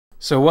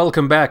So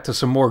welcome back to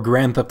some more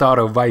Grand Theft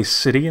Auto Vice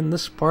City. In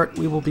this part,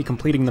 we will be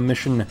completing the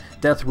mission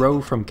Death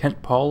Row from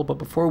Kent Paul, but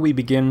before we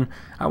begin,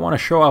 I want to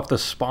show off the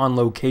spawn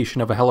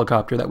location of a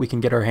helicopter that we can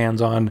get our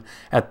hands on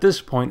at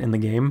this point in the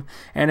game,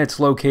 and it's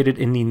located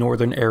in the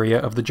northern area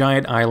of the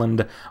giant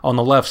island on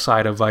the left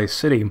side of Vice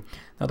City.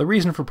 Now, the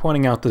reason for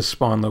pointing out this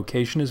spawn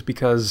location is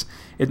because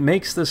it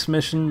makes this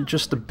mission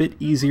just a bit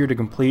easier to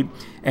complete,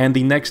 and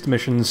the next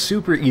mission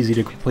super easy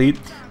to complete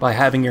by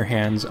having your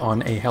hands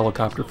on a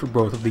helicopter for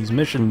both of these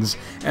missions,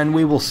 and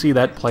we will see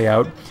that play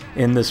out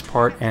in this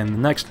part and the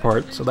next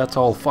part, so that's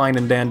all fine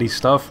and dandy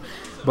stuff.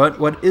 But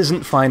what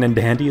isn't fine and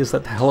dandy is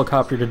that the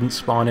helicopter didn't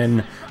spawn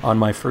in on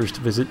my first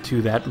visit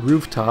to that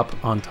rooftop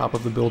on top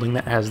of the building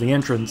that has the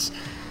entrance.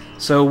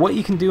 So what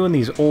you can do in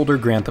these older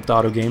Grand Theft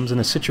Auto games in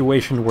a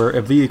situation where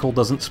a vehicle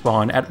doesn't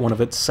spawn at one of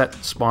its set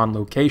spawn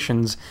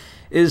locations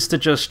is to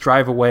just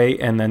drive away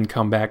and then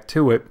come back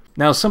to it.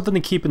 Now, something to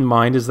keep in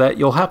mind is that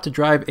you'll have to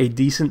drive a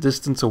decent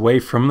distance away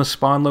from the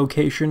spawn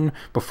location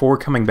before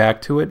coming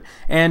back to it,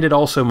 and it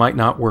also might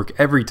not work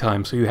every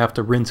time, so you have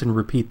to rinse and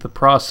repeat the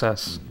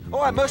process.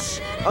 Alright,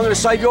 Mus, I'm gonna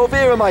save your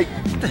Vera, mate.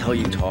 What the hell are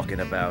you talking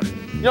about?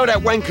 You know that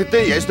wanker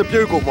Diaz, the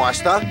bugle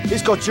meister?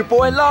 He's got your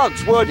boy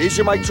lugs. Word is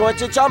your mate tried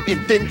to jump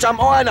him, didn't jump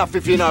high enough,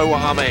 if you know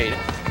what I mean.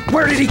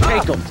 Where did he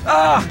take him?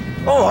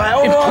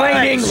 Alright, In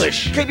plain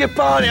English. Keep your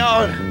party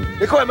on.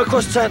 They got him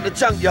across town to the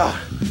junkyard.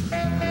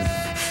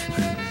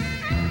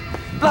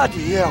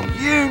 Bloody hell,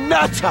 you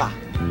nutter!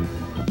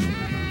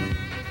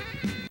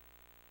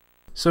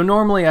 So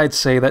normally I'd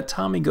say that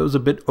Tommy goes a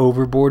bit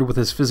overboard with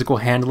his physical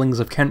handlings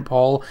of Kent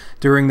Paul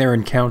during their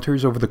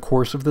encounters over the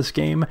course of this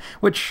game,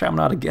 which I'm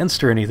not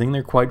against or anything,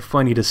 they're quite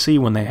funny to see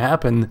when they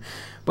happen.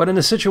 But in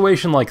a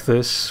situation like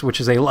this, which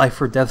is a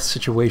life or death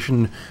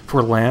situation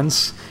for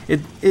Lance,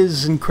 it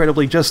is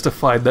incredibly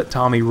justified that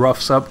Tommy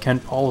roughs up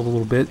Kent Paul a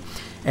little bit.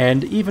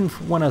 And even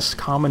when us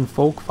common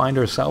folk find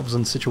ourselves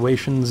in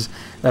situations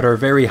that are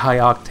very high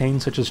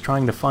octane, such as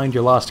trying to find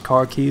your lost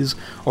car keys,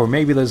 or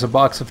maybe there's a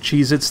box of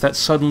Cheez-Its that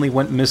suddenly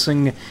went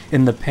missing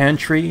in the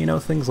pantry, you know,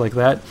 things like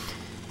that,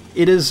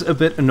 it is a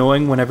bit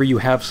annoying whenever you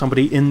have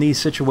somebody in these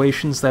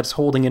situations that's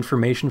holding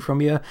information from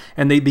you,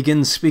 and they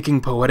begin speaking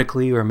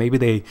poetically, or maybe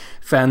they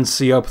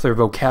fancy up their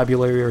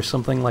vocabulary or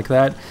something like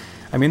that.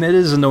 I mean, it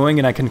is annoying,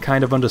 and I can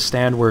kind of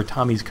understand where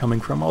Tommy's coming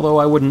from, although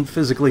I wouldn't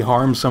physically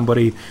harm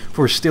somebody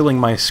for stealing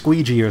my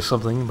squeegee or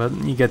something, but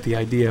you get the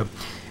idea.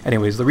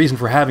 Anyways, the reason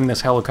for having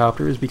this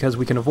helicopter is because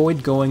we can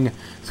avoid going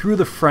through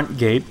the front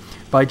gate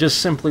by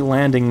just simply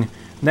landing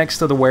next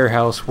to the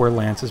warehouse where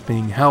Lance is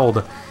being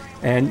held.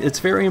 And it's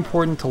very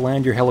important to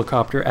land your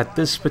helicopter at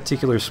this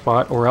particular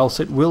spot, or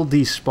else it will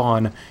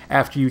despawn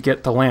after you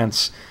get to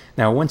Lance.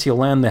 Now, once you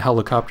land the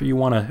helicopter, you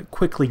want to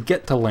quickly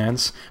get to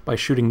Lance by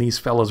shooting these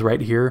fellas right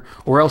here,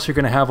 or else you're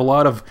going to have a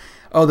lot of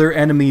other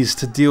enemies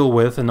to deal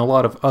with and a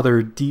lot of other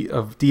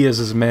of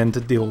Diaz's men to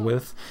deal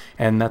with,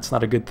 and that's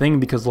not a good thing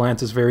because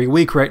Lance is very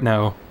weak right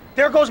now.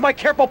 There goes my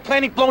careful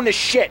planning blown to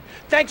shit.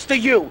 Thanks to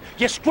you.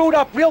 You screwed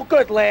up real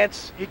good,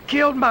 Lance. You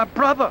killed my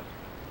brother.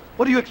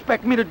 What do you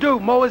expect me to do,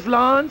 mow his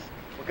lawns?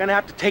 We're gonna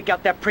have to take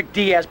out that prick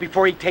Diaz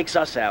before he takes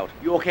us out.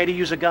 You okay to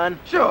use a gun?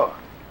 Sure,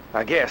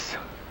 I guess.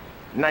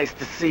 Nice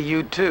to see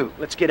you too.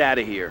 Let's get out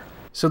of here.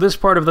 So this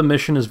part of the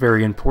mission is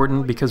very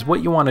important because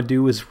what you want to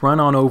do is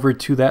run on over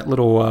to that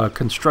little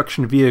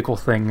construction vehicle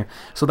thing,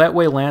 so that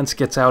way Lance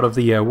gets out of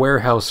the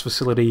warehouse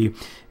facility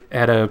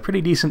at a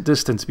pretty decent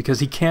distance, because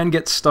he can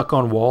get stuck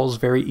on walls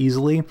very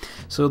easily.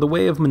 So the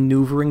way of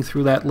maneuvering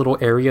through that little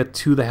area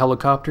to the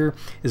helicopter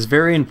is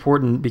very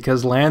important,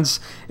 because Lance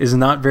is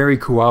not very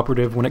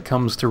cooperative when it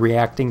comes to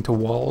reacting to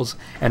walls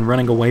and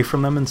running away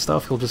from them and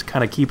stuff. He'll just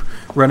kind of keep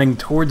running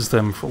towards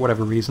them for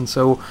whatever reason.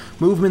 So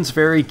movement's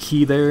very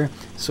key there.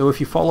 So if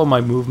you follow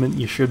my movement,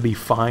 you should be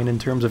fine in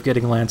terms of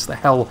getting Lance the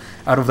hell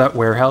out of that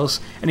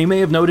warehouse. And you may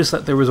have noticed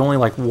that there was only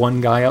like one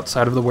guy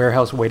outside of the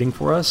warehouse waiting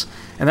for us,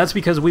 and that's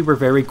because we were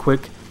very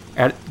quick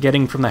at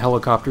getting from the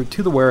helicopter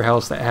to the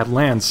warehouse that had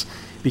Lance,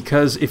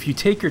 because if you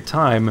take your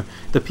time,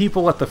 the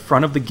people at the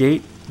front of the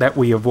gate that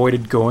we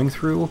avoided going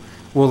through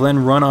will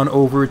then run on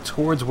over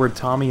towards where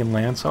Tommy and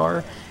Lance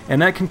are,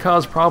 and that can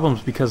cause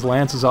problems because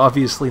Lance is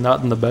obviously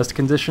not in the best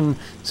condition,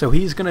 so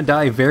he's going to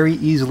die very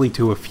easily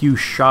to a few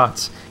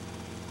shots.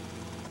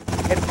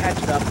 Get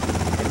patched up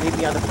and meet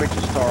me on the bridge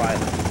to Star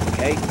Island,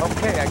 okay?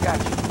 Okay, I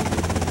got you.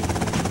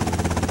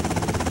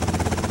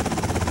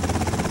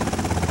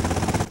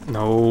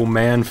 Oh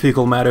man,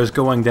 fecal matter's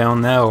going down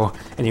now,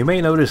 and you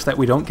may notice that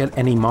we don't get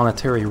any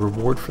monetary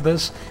reward for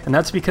this, and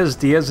that's because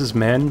Diaz's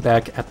men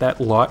back at that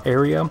lot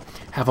area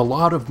have a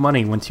lot of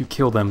money once you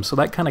kill them, so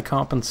that kind of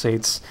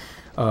compensates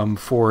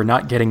for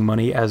not getting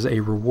money as a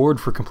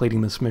reward for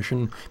completing this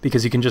mission,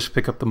 because you can just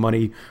pick up the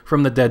money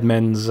from the dead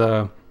men's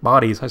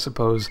bodies, I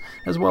suppose,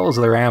 as well as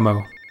their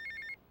ammo.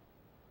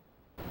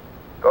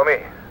 Tommy,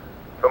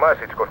 Tomas,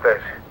 it's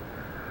Cortez.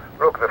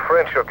 Look, the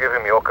French are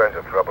giving me all kinds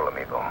of trouble,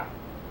 amigo.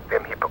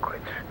 Them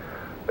hypocrites.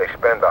 They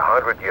spend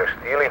 100 years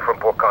stealing from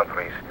poor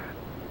countries,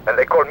 and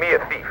they call me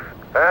a thief,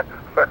 huh?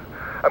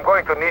 I'm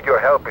going to need your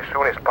help as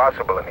soon as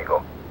possible,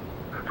 amigo.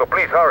 So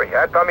please hurry,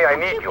 huh? Tommy, I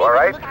need you,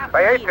 alright?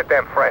 I hate the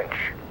damn French.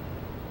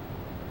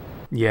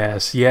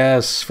 Yes,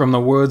 yes, from the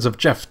words of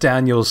Jeff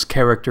Daniels'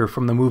 character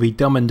from the movie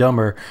Dumb and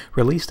Dumber,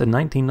 released in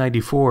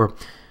 1994.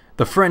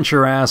 The French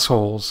are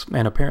assholes,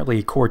 and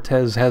apparently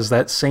Cortez has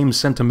that same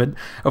sentiment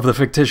of the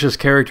fictitious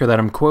character that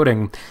I'm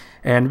quoting.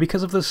 And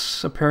because of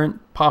this apparent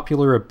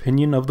popular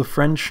opinion of the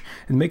French,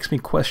 it makes me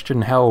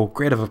question how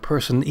great of a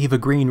person Eva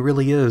Green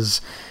really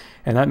is.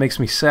 And that makes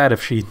me sad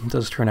if she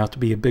does turn out to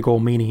be a big ol'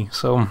 meanie.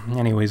 So,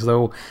 anyways,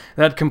 though,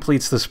 that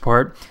completes this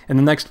part. In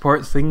the next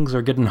part, things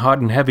are getting hot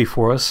and heavy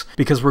for us,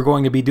 because we're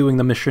going to be doing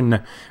the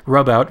mission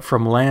Rub Out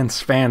from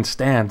Lance Van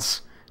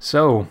Stance.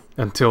 So,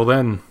 until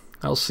then,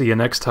 I'll see you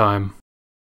next time.